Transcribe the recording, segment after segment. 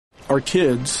Our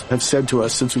kids have said to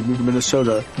us since we moved to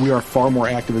Minnesota, we are far more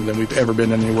active than we've ever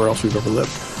been anywhere else we've ever lived.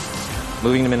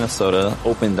 Moving to Minnesota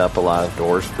opened up a lot of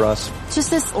doors for us.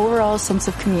 Just this overall sense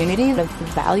of community, the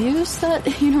values that,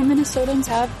 Minnesotans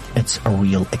have. It's a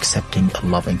real accepting,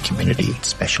 loving community,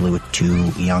 especially with two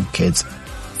young kids.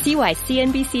 See why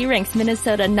CNBC ranks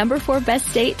Minnesota number 4 best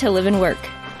state to live and work.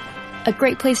 A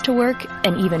great place to work,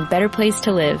 an even better place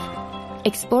to live.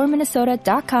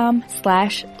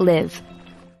 ExploreMinnesota.com/live.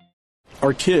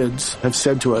 Our kids have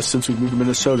said to us since we moved to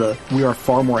Minnesota, we are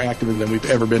far more active than we've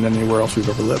ever been anywhere else we've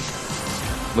ever lived.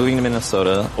 Moving to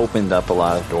Minnesota opened up a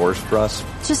lot of doors for us.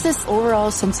 Just this overall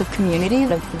sense of community,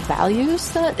 the values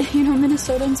that,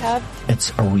 Minnesotans have.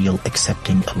 It's a real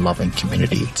accepting, loving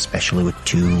community, especially with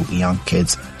two young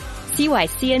kids. See why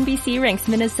CNBC ranks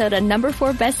Minnesota number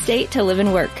 4 best state to live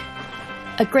and work.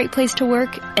 A great place to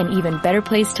work, an even better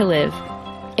place to live.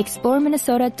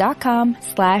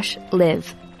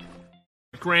 ExploreMinnesota.com/live.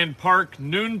 Grand Park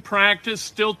noon practice,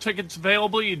 still tickets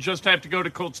available. You just have to go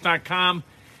to Colts.com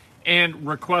and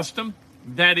request them.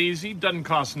 That easy, doesn't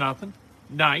cost nothing.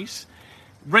 Nice.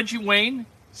 Reggie Wayne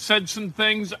said some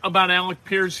things about Alec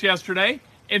Pierce yesterday.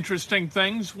 Interesting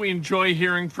things. We enjoy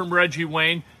hearing from Reggie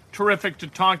Wayne. Terrific to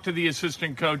talk to the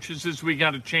assistant coaches as we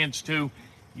got a chance to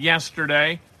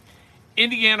yesterday.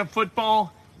 Indiana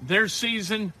football, their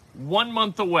season 1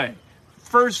 month away.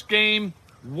 First game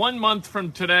 1 month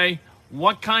from today.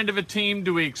 What kind of a team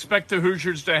do we expect the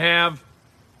Hoosiers to have?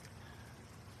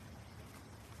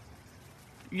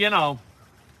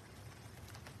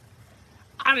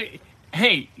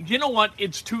 Hey, you know what?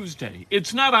 It's Tuesday.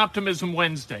 It's not Optimism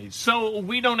Wednesday, so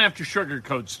we don't have to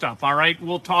sugarcoat stuff, all right?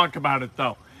 We'll talk about it,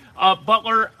 though.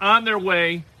 Butler on their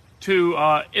way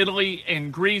to Italy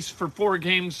and Greece for 4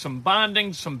 games, some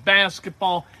bonding, some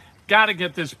basketball. Got to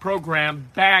get this program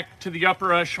back to the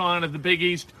upper echelon of the Big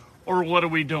East, or what are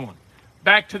we doing?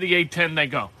 Back to the A-10 they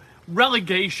go.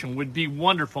 Relegation would be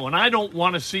wonderful, and I don't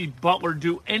want to see Butler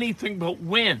do anything but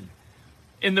win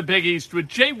in the Big East. With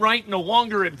Jay Wright no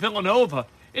longer at Villanova,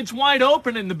 it's wide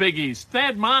open in the Big East.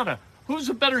 Thad Matta. Who's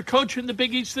a better coach in the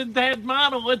Big East than Thad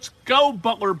Matta? Let's go,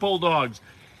 Butler Bulldogs.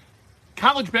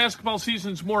 College basketball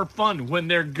season's more fun when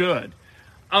they're good.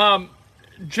 Jalen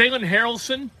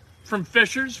Harrelson from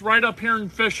Fishers, right up here in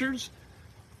Fishers,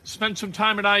 spent some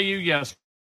time at IU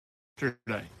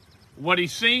yesterday. What do you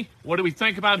see? What do we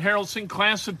think about Harrelson?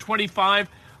 Class of 25,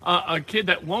 a kid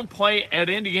that won't play at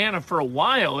Indiana for a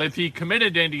while if he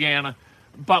committed to Indiana.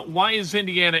 But why is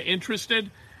Indiana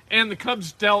interested? And the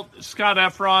Cubs dealt Scott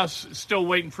Effross, still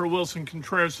waiting for Wilson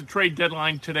Contreras, the trade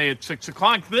deadline today at 6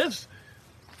 o'clock. This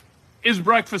is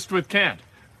Breakfast with Kent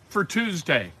for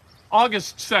Tuesday,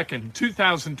 August 2nd,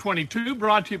 2022,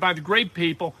 brought to you by the great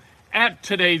people at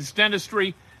Today's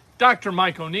Dentistry. Dr.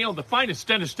 Mike O'Neill, the finest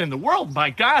dentist in the world. My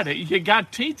God, you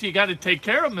got teeth, you got to take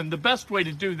care of them. And the best way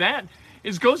to do that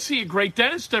is go see a great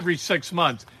dentist every 6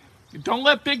 months. Don't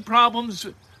let big problems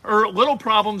or little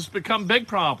problems become big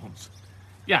problems.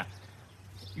 Yeah.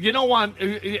 You know what?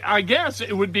 I guess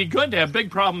it would be good to have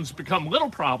big problems become little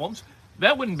problems.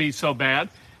 That wouldn't be so bad.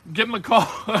 Give them a call,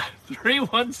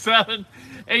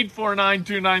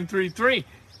 317-849-2933.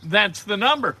 That's the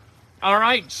number. All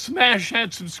right, smash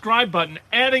that subscribe button.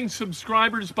 Adding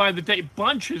subscribers by the day,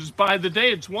 bunches by the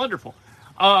day. It's wonderful.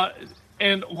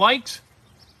 And likes,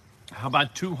 how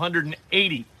about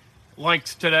 280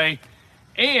 likes today?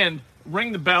 And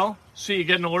ring the bell so you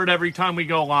get an alert every time we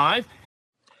go live.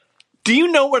 Do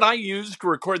you know what I use to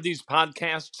record these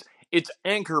podcasts? It's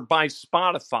Anchor by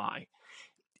Spotify.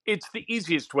 It's the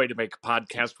easiest way to make a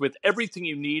podcast with everything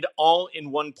you need all in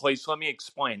one place. Let me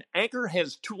explain. Anchor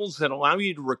has tools that allow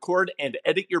you to record and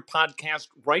edit your podcast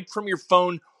right from your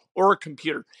phone or a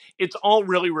computer. It's all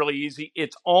really, really easy.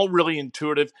 It's all really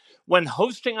intuitive. When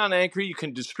hosting on Anchor, you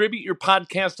can distribute your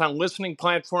podcast on listening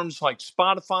platforms like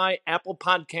Spotify, Apple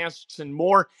Podcasts, and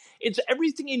more. It's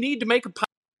everything you need to make a podcast.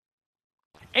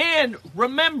 And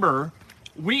remember,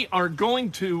 we're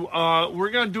going to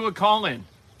do a call-in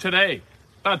today.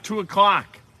 About 2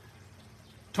 o'clock.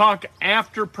 Talk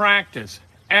after practice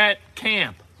at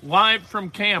camp, live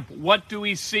from camp. What do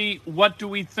we see? What do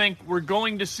we think we're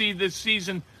going to see this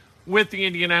season with the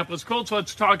Indianapolis Colts?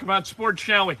 Let's talk about sports,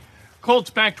 shall we?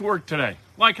 Colts back to work today.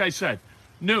 Like I said,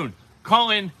 noon. Call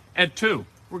in at 2.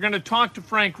 We're going to talk to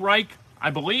Frank Reich,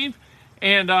 I believe,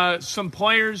 and some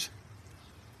players.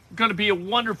 Going to be a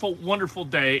wonderful, wonderful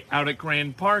day out at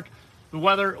Grand Park. The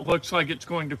weather looks like it's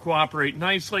going to cooperate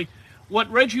nicely. What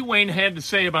Reggie Wayne had to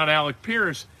say about Alec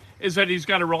Pierce is that he's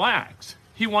got to relax.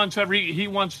 He wants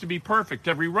to be perfect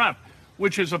every rep,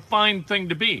 which is a fine thing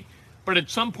to be. But at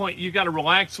some point, you got to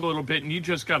relax a little bit and you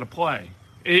just got to play.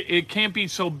 It can't be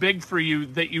so big for you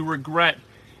that you regret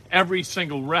every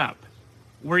single rep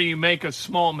where you make a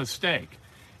small mistake.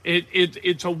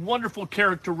 It's a wonderful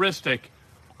characteristic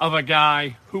of a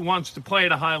guy who wants to play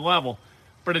at a high level.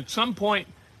 But at some point,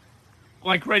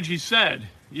 like Reggie said,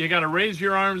 you got to raise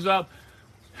your arms up,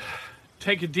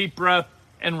 take a deep breath,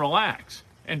 and relax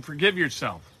and forgive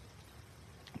yourself.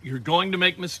 You're going to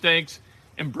make mistakes.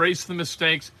 Embrace the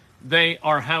mistakes. They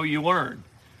are how you learn.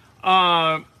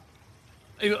 A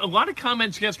lot of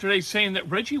comments yesterday saying that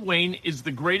Reggie Wayne is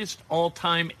the greatest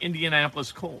all-time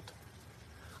Indianapolis Colt.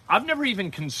 I've never even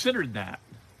considered that.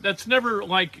 That's never,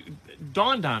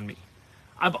 dawned on me.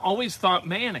 I've always thought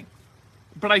Manning.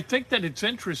 But I think that it's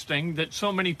interesting that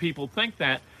so many people think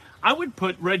that. I would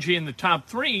put Reggie in the top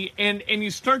 3, and you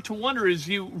start to wonder as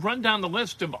you run down the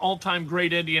list of all-time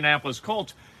great Indianapolis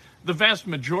Colts, the vast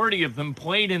majority of them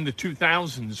played in the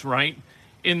 2000s, right,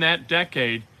 in that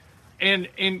decade.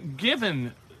 And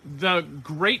given the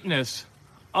greatness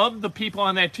of the people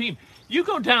on that team, you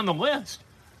go down the list.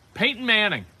 Peyton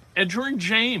Manning, Edgerrin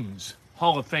James,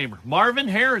 Hall of Famer. Marvin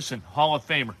Harrison, Hall of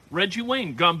Famer. Reggie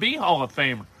Wayne, Gumby, Hall of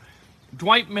Famer.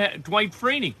 Dwight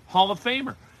Freeney, Hall of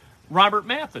Famer. Robert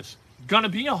Mathis, going to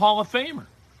be a Hall of Famer.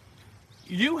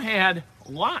 You had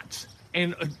lots.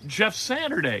 And Jeff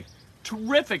Saturday,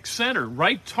 terrific center,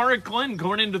 right? Tarek Glenn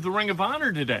going into the Ring of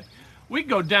Honor today. We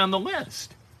go down the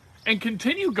list and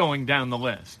continue going down the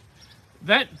list.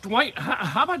 That Dwight,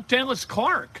 how about Dallas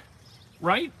Clark,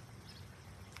 right?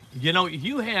 You know,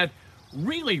 you had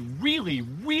really, really,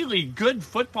 really good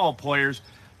football players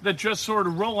that just sort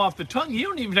of roll off the tongue. You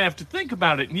don't even have to think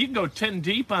about it. And you can go 10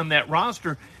 deep on that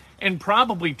roster and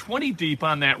probably 20 deep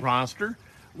on that roster.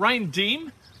 Ryan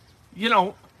Deem,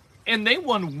 and they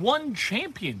won 1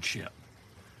 championship.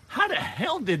 How the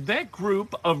hell did that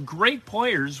group of great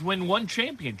players win 1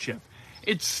 championship?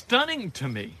 It's stunning to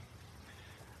me.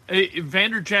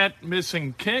 Vanderjagt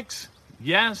missing kicks,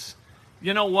 yes.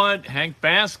 You know what? Hank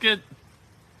Baskett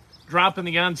dropping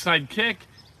the onside kick,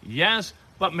 yes.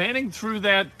 But Manning threw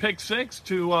that pick 6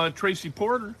 to Tracy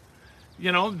Porter,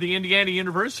 the Indiana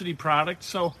University product.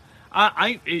 So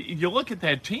you look at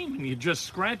that team and you just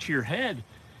scratch your head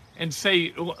and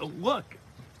say, look,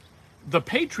 the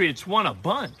Patriots won a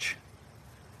bunch.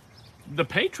 The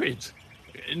Patriots,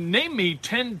 name me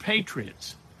 10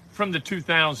 Patriots from the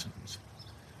 2000s.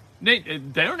 They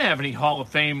don't have any Hall of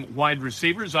Fame wide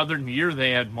receivers other than the year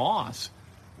they had Moss,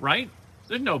 right?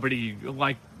 There's nobody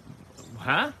like,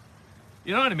 huh?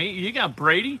 You know what I mean? You got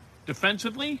Brady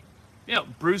defensively,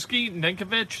 Bruschi,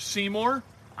 Ninkovich, Seymour,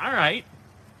 all right.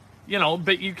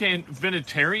 But you can't,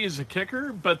 Vinatieri is a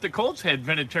kicker, but the Colts had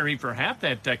Vinatieri for half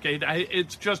that decade.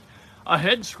 It's just a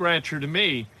head scratcher to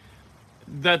me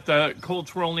that the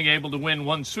Colts were only able to win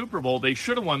 1 Super Bowl. They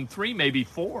should have won 3, maybe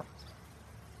 4.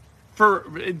 For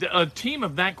a team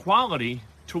of that quality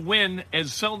to win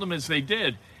as seldom as they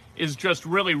did is just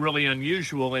really, really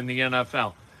unusual in the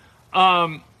NFL.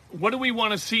 What do we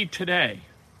want to see today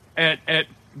at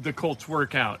the Colts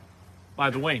workout? By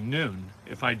the way, noon,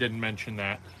 if I didn't mention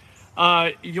that.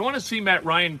 You want to see Matt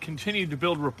Ryan continue to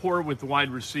build rapport with the wide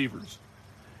receivers.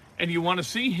 And you want to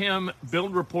see him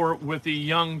build rapport with the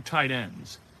young tight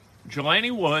ends.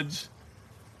 Jelani Woods,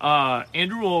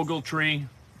 Andrew Ogletree.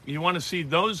 You want to see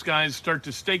those guys start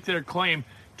to stake their claim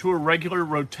to a regular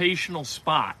rotational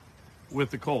spot with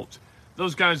the Colts.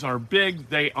 Those guys are big.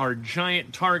 They are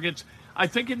giant targets. I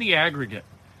think in the aggregate,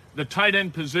 the tight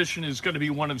end position is going to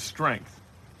be one of strength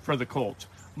for the Colts.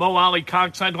 Mo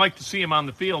Alley-Cox, I'd like to see him on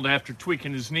the field after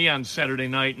tweaking his knee on Saturday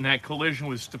night in that collision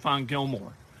with Stephon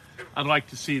Gilmore. I'd like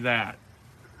to see that.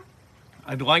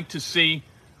 I'd like to see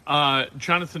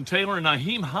Jonathan Taylor and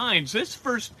Nyheim Hines. This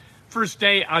first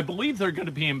day, I believe they're going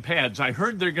to be in pads. I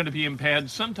heard they're going to be in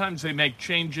pads. Sometimes they make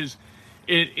changes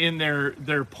in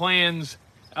their plans.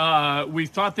 We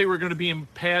thought they were going to be in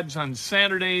pads on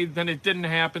Saturday. Then it didn't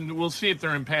happen. We'll see if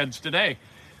they're in pads today.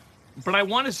 But I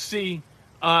want to see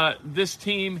this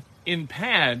team in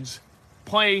pads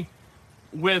play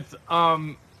with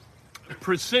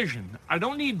precision. I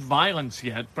don't need violence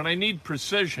yet, but I need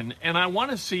precision. And I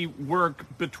want to see work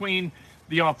between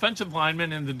the offensive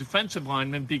linemen and the defensive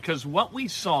linemen, because what we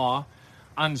saw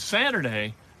on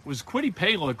Saturday was Kwity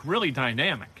Paye look really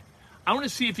dynamic. I want to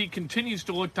see if he continues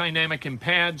to look dynamic in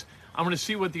pads. I want to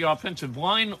see what the offensive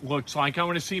line looks like. I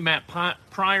want to see Matt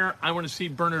Pryor. I want to see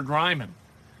Bernard Ryman.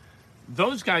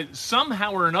 Those guys,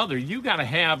 somehow or another, you got to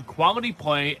have quality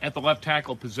play at the left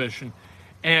tackle position,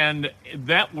 and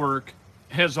that work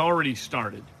has already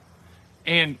started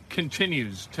and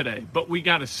continues today. But we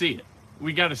got to see it.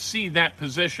 We got to see that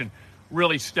position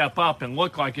really step up and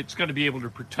look like it's going to be able to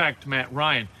protect Matt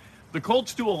Ryan. The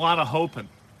Colts do a lot of hoping.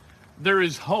 There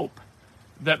is hope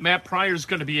that Matt Pryor is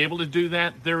going to be able to do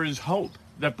that. There is hope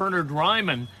that Bernhard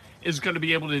Raimann is going to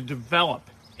be able to develop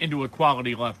into a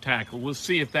quality left tackle. We'll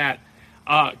see if that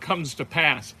comes to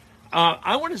pass.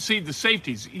 I want to see the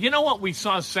safeties. You know what we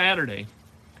saw Saturday,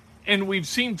 and we've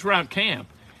seen throughout camp,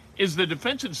 is the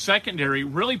defensive secondary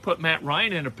really put Matt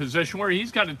Ryan in a position where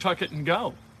he's got to tuck it and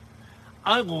go.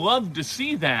 I love to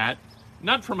see that,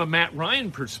 not from a Matt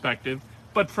Ryan perspective,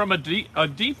 but from a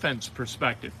defense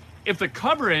perspective. If the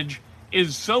coverage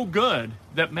is so good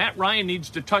that Matt Ryan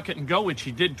needs to tuck it and go, which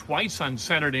he did twice on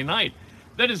Saturday night,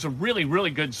 that is a really,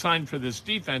 really good sign for this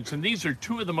defense. And these are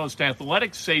two of the most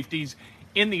athletic safeties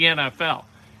in the NFL.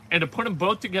 And to put them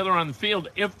both together on the field,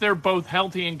 if they're both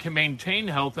healthy and can maintain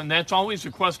health, and that's always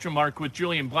a question mark with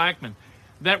Julian Blackmon,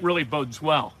 that really bodes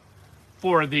well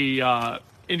for the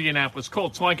Indianapolis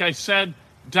Colts. Like I said,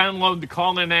 download the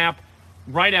Call-In app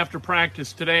right after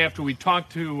practice today, after we talk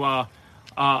to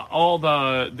all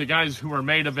the guys who are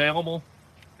made available.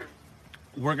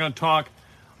 We're going to talk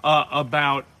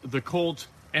about the Colts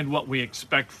and what we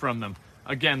expect from them.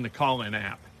 Again, the Call-In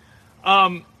app.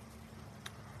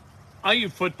 IU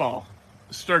football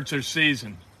starts their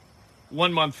season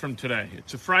 1 month from today.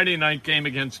 It's a Friday night game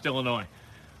against Illinois.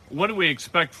 What do we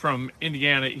expect from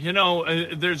Indiana? You know,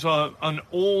 there's an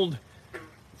old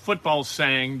football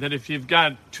saying that if you've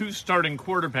got two starting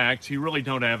quarterbacks, you really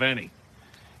don't have any.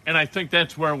 And I think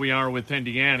that's where we are with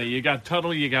Indiana. You got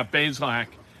Tuttle, you got Bazelak,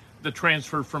 the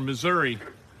transfer from Missouri.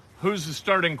 Who's the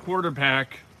starting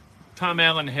quarterback? Tom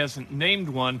Allen hasn't named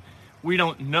one. We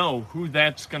don't know who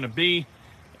that's going to be.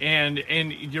 And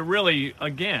you really,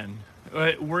 again,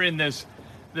 we're in this,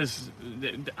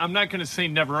 I'm not going to say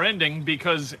never ending,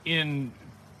 because in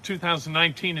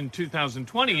 2019 and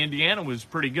 2020, Indiana was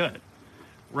pretty good,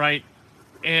 right?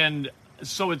 And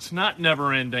so it's not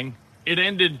never ending. It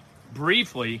ended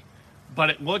briefly, but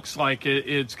it looks like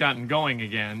it's gotten going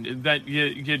again, that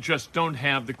you just don't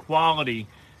have the quality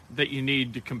that you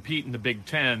need to compete in the Big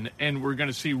Ten. And we're going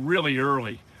to see really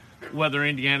early whether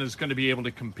Indiana is going to be able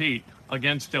to compete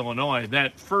against Illinois.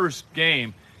 That first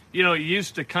game, you know, you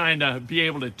used to kind of be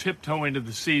able to tiptoe into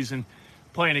the season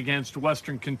playing against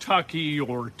Western Kentucky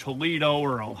or Toledo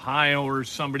or Ohio or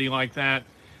somebody like that.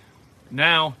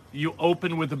 Now you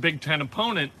open with a Big Ten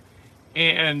opponent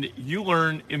and you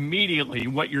learn immediately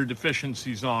what your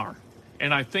deficiencies are.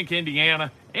 And I think Indiana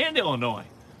and Illinois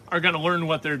are going to learn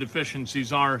what their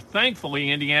deficiencies are. Thankfully,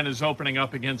 Indiana's opening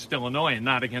up against Illinois and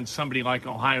not against somebody like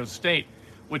Ohio State,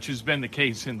 which has been the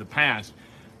case in the past.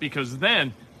 Because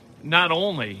then, not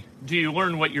only do you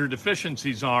learn what your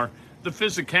deficiencies are, the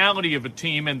physicality of a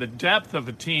team and the depth of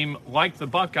a team like the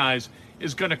Buckeyes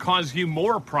is going to cause you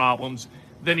more problems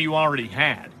than you already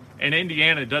had. And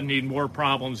Indiana doesn't need more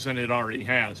problems than it already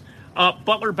has.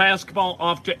 Butler basketball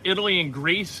off to Italy and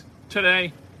Greece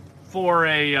today for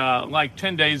a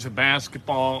 10 days of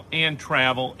basketball and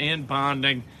travel and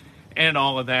bonding and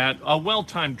all of that. A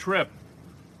well-timed trip.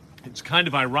 It's kind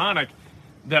of ironic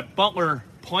that Butler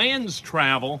plans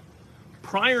travel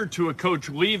prior to a coach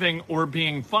leaving or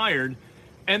being fired,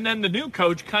 and then the new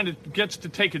coach kind of gets to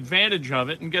take advantage of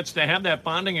it and gets to have that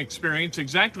bonding experience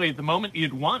exactly at the moment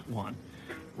you'd want one,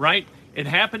 right? It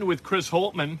happened with Chris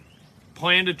Holtmann,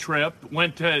 planned a trip,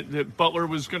 Butler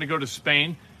was going to go to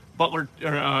Spain.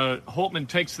 Holtmann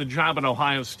takes the job at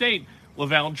Ohio State.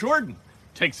 LaVall Jordan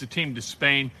takes the team to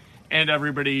Spain, and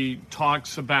everybody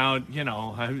talks about, you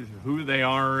know, who they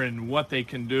are and what they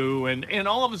can do. And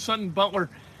all of a sudden, Butler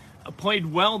played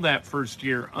well that first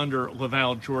year under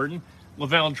LaVall Jordan.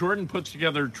 LaVall Jordan puts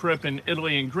together a trip in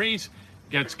Italy and Greece,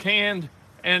 gets canned,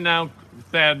 and now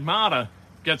Thad Matta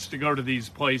gets to go to these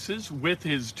places with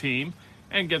his team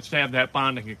and gets to have that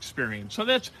bonding experience. So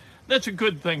that's a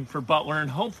good thing for Butler, and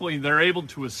hopefully they're able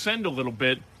to ascend a little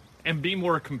bit and be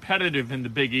more competitive in the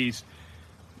Big East,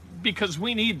 because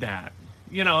we need that.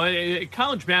 You know,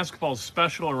 college basketball is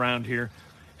special around here.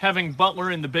 Having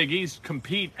Butler in the Big East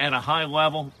compete at a high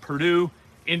level, Purdue,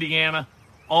 Indiana,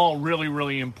 all really,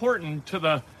 really important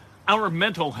to our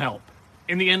mental health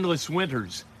in the endless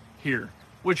winters here,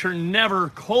 which are never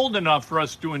cold enough for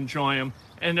us to enjoy them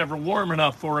and never warm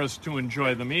enough for us to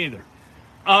enjoy them either.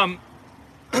 Jalen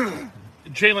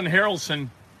Harrelson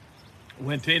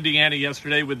went to Indiana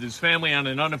yesterday with his family on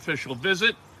an unofficial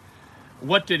visit.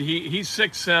 What did he's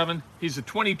 6'7". He's a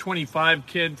 2025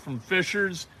 kid from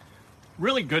Fishers.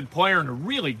 Really good player and a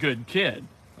really good kid.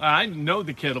 I know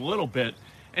the kid a little bit,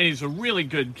 and he's a really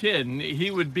good kid, and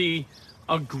he would be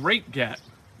a great get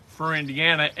for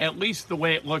Indiana, at least the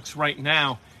way it looks right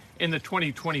now in the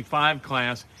 2025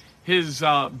 class. His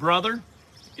brother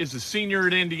is a senior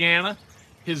at Indiana.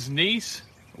 His niece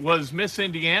was Miss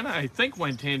Indiana. I think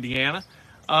went to Indiana.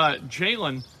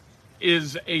 Jalen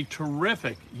is a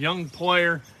terrific young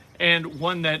player and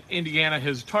one that Indiana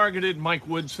has targeted. Mike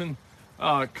Woodson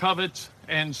covets,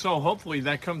 and so hopefully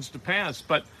that comes to pass.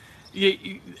 But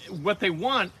what they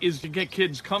want is to get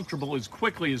kids comfortable as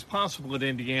quickly as possible at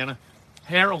Indiana.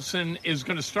 Harrelson is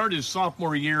going to start his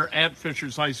sophomore year at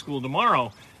Fishers High School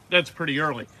tomorrow. That's pretty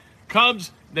early.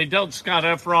 Cubs, they dealt Scott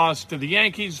Effross to the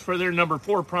Yankees for their number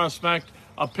 4 prospect,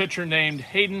 a pitcher named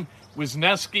Hayden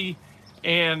Wisniewski.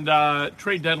 And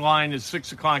trade deadline is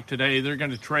 6 o'clock today. They're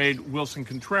going to trade Wilson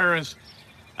Contreras,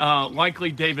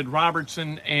 likely David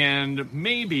Robertson, and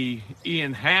maybe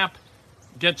Ian Happ.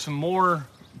 Get some more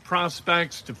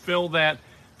prospects to fill that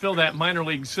minor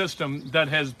league system that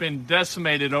has been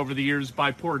decimated over the years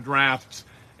by poor drafts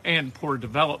and poor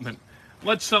development.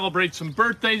 Let's celebrate some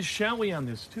birthdays, shall we, on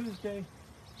this Tuesday?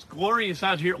 It's glorious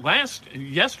out here.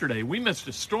 Yesterday, we missed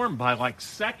a storm by like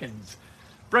seconds.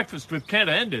 Breakfast with Ken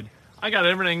ended. I got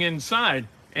everything inside,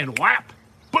 and whap,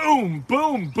 boom,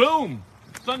 boom, boom.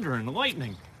 Thunder and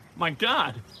lightning. My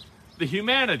God, the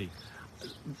humanity.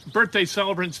 Birthday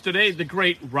celebrants today, the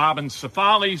great Robin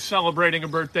Safali celebrating a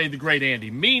birthday, the great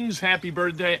Andy Means, happy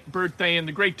birthday, and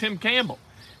the great Tim Campbell.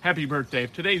 Happy birthday.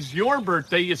 If today's your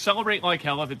birthday, you celebrate like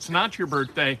hell. If it's not your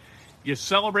birthday, you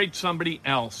celebrate somebody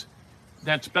else.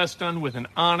 That's best done with an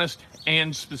honest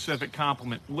and specific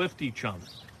compliment. Lift each other.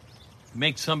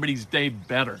 Make somebody's day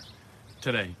better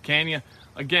today, can you?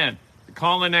 Again, the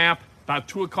call-in app, about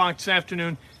 2 o'clock this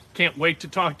afternoon. Can't wait to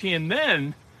talk to you. And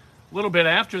then, a little bit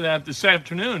after that this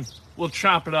afternoon, we'll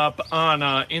chop it up on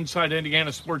Inside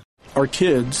Indiana Sports. Our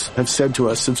kids have said to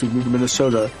us since we moved to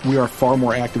Minnesota, we are far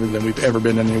more active than we've ever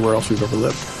been anywhere else we've ever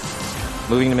lived.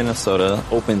 Moving to Minnesota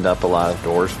opened up a lot of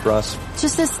doors for us.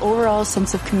 Just this overall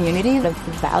sense of community, the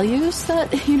values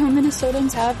that,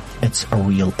 Minnesotans have. It's a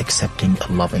real accepting,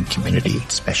 loving community,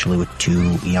 especially with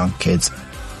 2 young kids.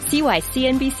 See why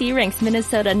CNBC ranks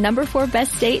Minnesota number 4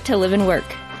 best state to live and work.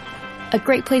 A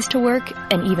great place to work,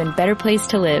 an even better place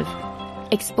to live.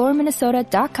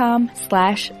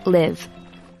 ExploreMinnesota.com/live.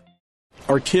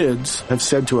 Our kids have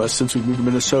said to us since we moved to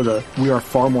Minnesota, we are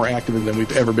far more active than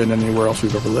we've ever been anywhere else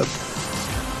we've ever lived.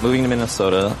 Moving to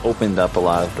Minnesota opened up a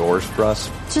lot of doors for us.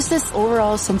 Just this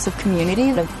overall sense of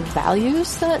community, the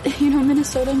values that,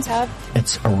 Minnesotans have.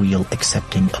 It's a real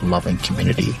accepting, loving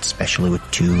community, especially with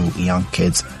 2 young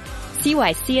kids. See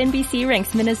why CNBC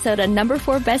ranks Minnesota number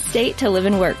 4 best state to live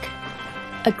and work.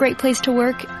 A great place to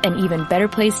work, an even better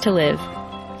place to live.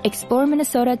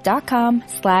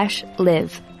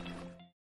 ExploreMinnesota.com/live.